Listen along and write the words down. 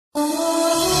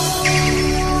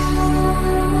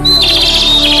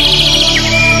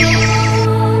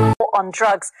on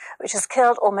drugs, which has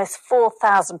killed almost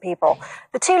 4,000 people.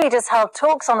 The two leaders held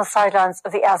talks on the sidelines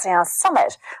of the ASEAN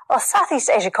summit. Our Southeast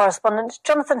Asia correspondent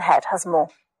Jonathan Head has more.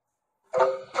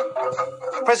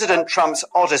 President Trump's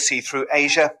odyssey through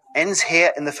Asia ends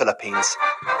here in the Philippines,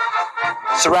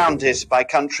 surrounded by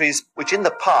countries which in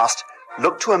the past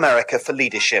looked to America for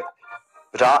leadership,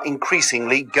 but are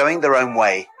increasingly going their own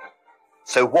way.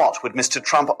 So what would Mr.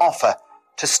 Trump offer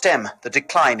to stem the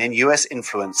decline in U.S.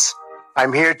 influence?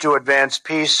 I'm here to advance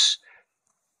peace,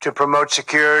 to promote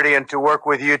security, and to work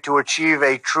with you to achieve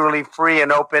a truly free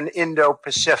and open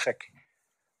Indo-Pacific,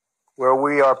 where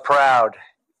we are proud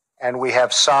and we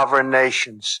have sovereign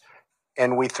nations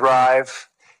and we thrive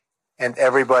and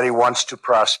everybody wants to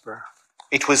prosper.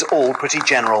 It was all pretty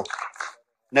general.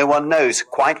 No one knows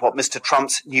quite what Mr.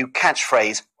 Trump's new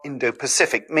catchphrase,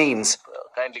 Indo-Pacific, means.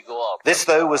 This,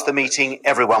 though, was the meeting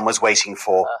everyone was waiting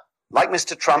for. Like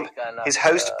Mr. Trump, his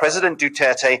host, President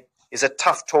Duterte, is a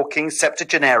tough-talking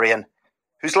septuagenarian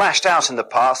who's lashed out in the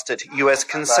past at U.S.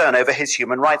 concern over his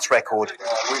human rights record.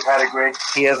 We've had a great...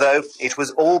 Here, though, it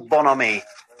was all bonhomie.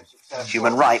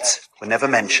 Human rights were never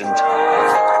mentioned.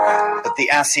 At the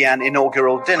ASEAN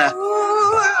inaugural dinner,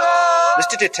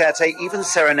 Mr. Duterte even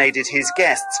serenaded his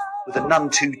guests with a none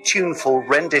too tuneful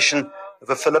rendition of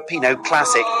a Filipino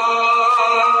classic.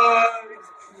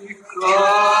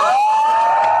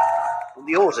 On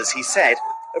the orders, he said,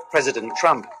 of President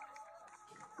Trump.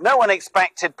 No one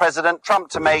expected President Trump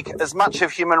to make as much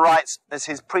of human rights as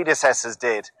his predecessors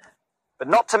did. But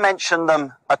not to mention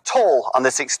them at all on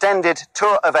this extended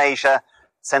tour of Asia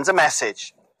sends a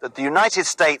message that the United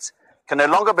States can no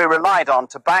longer be relied on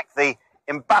to back the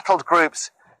embattled groups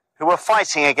who are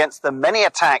fighting against the many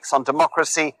attacks on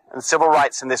democracy and civil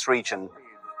rights in this region.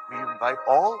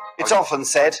 It's often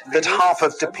said that half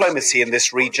of diplomacy in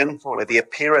this region, where the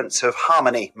appearance of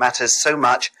harmony matters so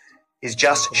much, is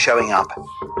just showing up.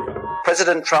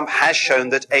 President Trump has shown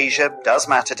that Asia does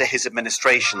matter to his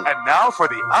administration. And now for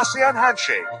the ASEAN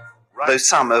handshake. Though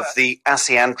some of the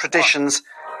ASEAN traditions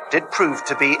did prove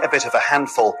to be a bit of a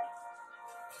handful.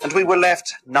 And we were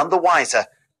left none the wiser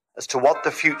as to what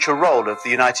the future role of the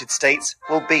United States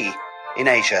will be in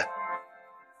Asia.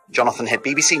 Jonathan Head,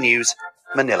 BBC News,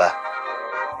 Manila.